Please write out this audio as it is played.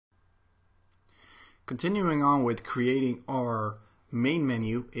Continuing on with creating our main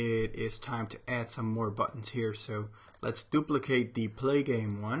menu, it is time to add some more buttons here. So let's duplicate the play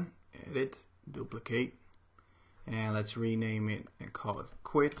game one, edit, duplicate, and let's rename it and call it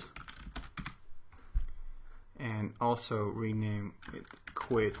quit, and also rename it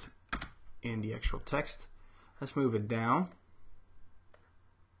quit in the actual text. Let's move it down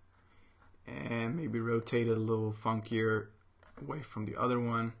and maybe rotate it a little funkier away from the other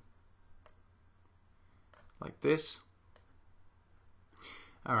one, like this.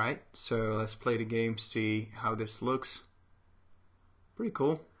 Alright, so let's play the game, see how this looks. Pretty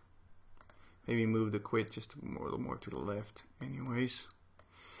cool. Maybe move the quit just a little more to the left anyways.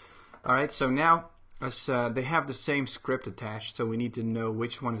 Alright, so now they have the same script attached, so we need to know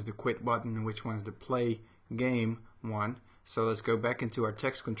which one is the quit button and which one is the play game one. So let's go back into our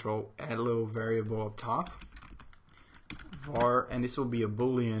text control, add a little variable up top, var, and this will be a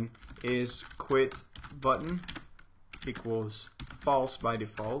boolean, is quit button equals false by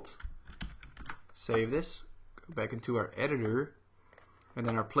default. Save this, go back into our editor, and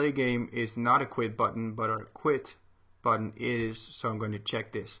then our play game is not a quit button, but our quit button is, so I'm going to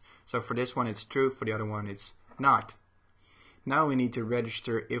check this. So for this one it's true, for the other one it's not. Now we need to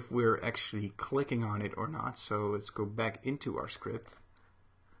register if we're actually clicking on it or not. So let's go back into our script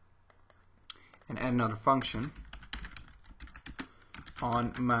and add another function,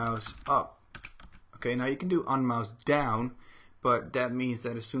 on mouse up. Okay, now you can do on mouse down, but that means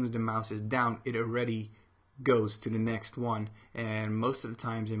that as soon as the mouse is down, it already goes to the next one. And most of the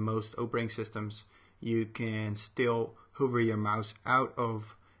times in most operating systems, you can still hover your mouse out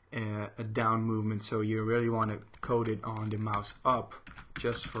of a down movement, so you really want to code it on the mouse up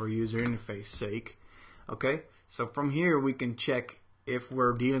just for user interface sake. Okay, so from here we can check if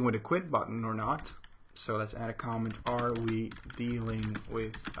we're dealing with a quit button or not. So let's add a comment, are we dealing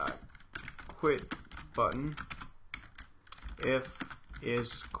with a quit button? If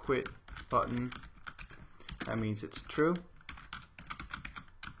is quit button, that means it's true.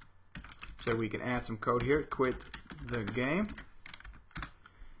 So we can add some code here, quit the game.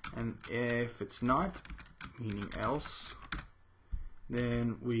 And if it's not, meaning else,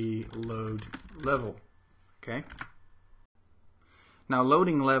 then we load level. Okay. Now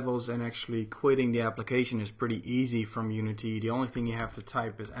loading levels and actually quitting the application is pretty easy from Unity. The only thing you have to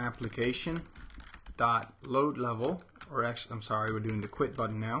type is application dot load level, or actually, I'm sorry, we're doing the quit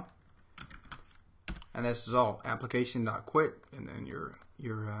button now. And this is all, application dot quit, and then your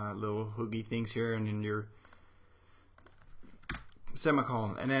little hooky things here, and then your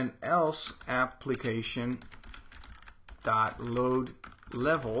semicolon, and then else application dot load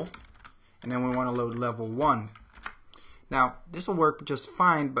level, and then we want to load level 1. Now this will work just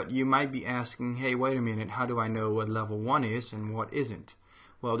fine, but you might be asking, hey, wait a minute, how do I know what level 1 is and what isn't?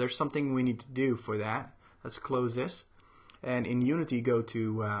 Well, there's something we need to do for that. Let's close this, and in Unity go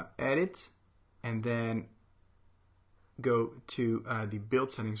to edit, and then go to the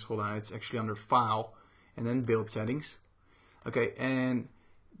build settings. Hold on, it's actually under file and then build settings. Okay, and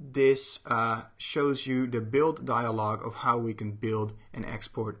this shows you the build dialog of how we can build and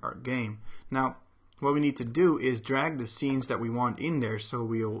export our game. Now what we need to do is drag the scenes that we want in there. So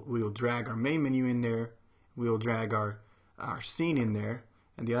we'll drag our main menu in there, we'll drag our scene in there,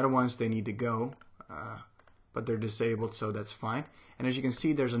 and the other ones, they need to go, but they're disabled, so that's fine. And as you can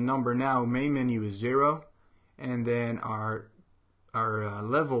see, there's a number now. Main menu is 0, and then our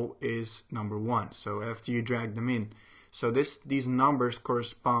level is number 1. So after you drag them in, so these numbers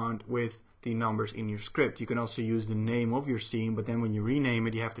correspond with the numbers in your script. You can also use the name of your scene, but then when you rename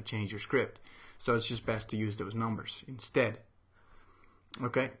it, you have to change your script. So it's just best to use those numbers instead.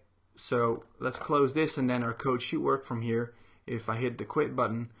 Okay, so let's close this, and then our code should work from here. If I hit the quit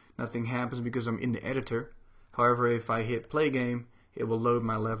button, nothing happens because I'm in the editor. However, if I hit play game, it will load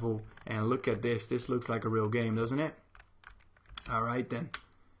my level, and look at this. This looks like a real game, doesn't it? Alright then.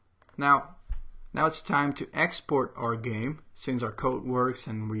 Now it's time to export our game. Since our code works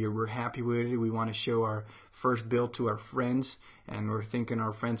and we're happy with it, we want to show our first build to our friends, and we're thinking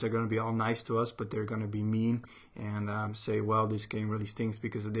our friends are going to be all nice to us, but they're going to be mean and say, well, this game really stinks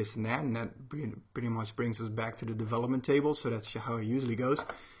because of this and that pretty much brings us back to the development table. So that's how it usually goes.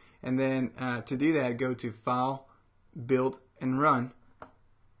 And then to do that, go to File, Build, and Run,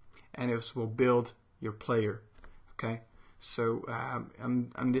 and this will build your player. Okay. So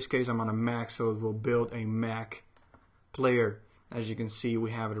in this case I'm on a Mac, so it will build a Mac player. As you can see,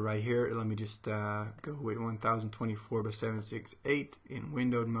 we have it right here. Let me just go with 1024 by 768 in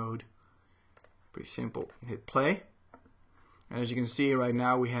windowed mode. Pretty simple. Hit play. And as you can see right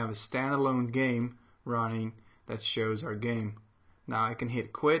now, we have a standalone game running that shows our game. Now I can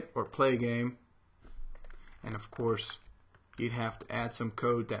hit quit or play game, and of course you'd have to add some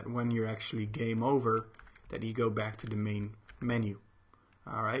code that when you're actually game over, that you go back to the main menu.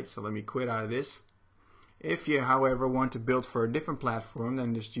 Alright, so let me quit out of this. If you, however, want to build for a different platform,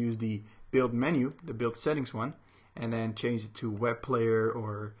 then just use the build menu, the build settings one, and then change it to web player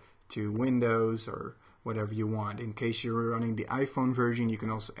or to Windows or whatever you want. In case you're running the iPhone version, you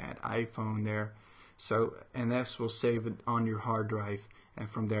can also add iPhone there. So, and this will save it on your hard drive, and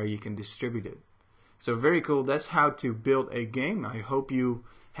from there you can distribute it. So very cool. That's how to build a game. I hope you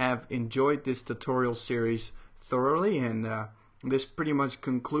have enjoyed this tutorial series thoroughly, and this pretty much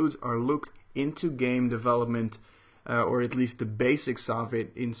concludes our look into game development, or at least the basics of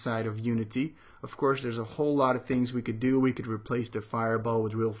it inside of Unity. Of course, there's a whole lot of things we could do. We could replace the fireball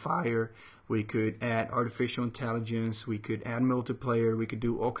with real fire. We could add artificial intelligence. We could add multiplayer. We could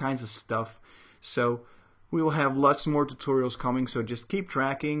do all kinds of stuff. So we will have lots more tutorials coming. So just keep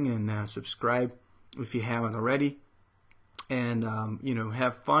tracking and subscribe if you haven't already. And you know,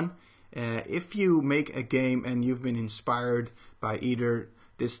 have fun. If you make a game and you've been inspired by either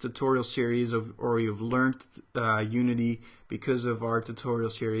this tutorial series or you've learned Unity because of our tutorial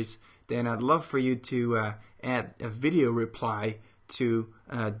series, then I'd love for you to add a video reply to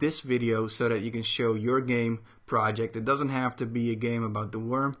this video so that you can show your game project. It doesn't have to be a game about the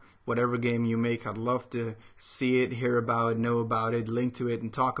worm. Whatever game you make, I'd love to see it, hear about it, know about it, link to it,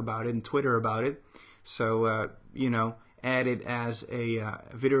 and talk about it, and Twitter about it. So you know, add it as a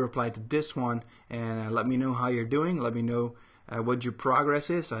video reply to this one, and let me know how you're doing. Let me know what your progress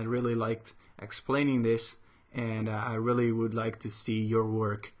is. I really liked explaining this, and I really would like to see your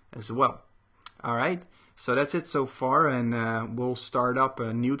work as well. Alright, so that's it so far, and we'll start up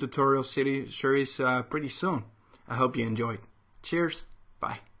a new tutorial series pretty soon. I hope you enjoyed. Cheers,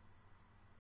 bye.